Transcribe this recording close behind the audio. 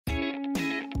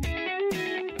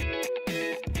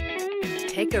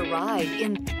Take a ride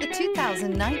in the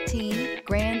 2019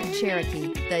 Grand Cherokee.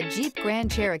 The Jeep Grand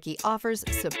Cherokee offers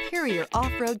superior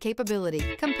off-road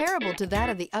capability comparable to that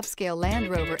of the upscale Land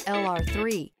Rover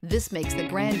LR3. This makes the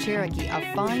Grand Cherokee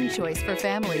a fine choice for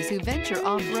families who venture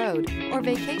off-road or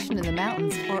vacation in the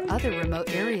mountains or other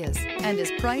remote areas, and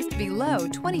is priced below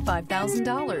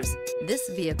 $25,000. This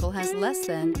vehicle has less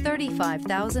than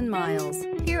 35,000 miles.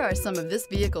 Here are some of this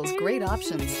vehicle's great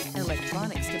options: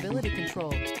 electronic stability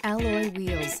control, alloy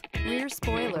wheels, rear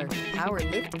spoiler, power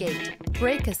lift gate,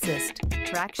 brake assist,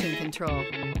 traction control,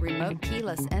 remote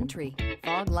keyless entry,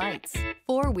 fog lights,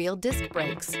 four-wheel disc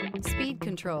brakes, speed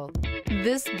control.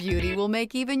 This beauty will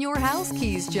make even your house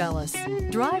keys jealous.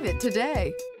 Drive it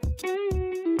today.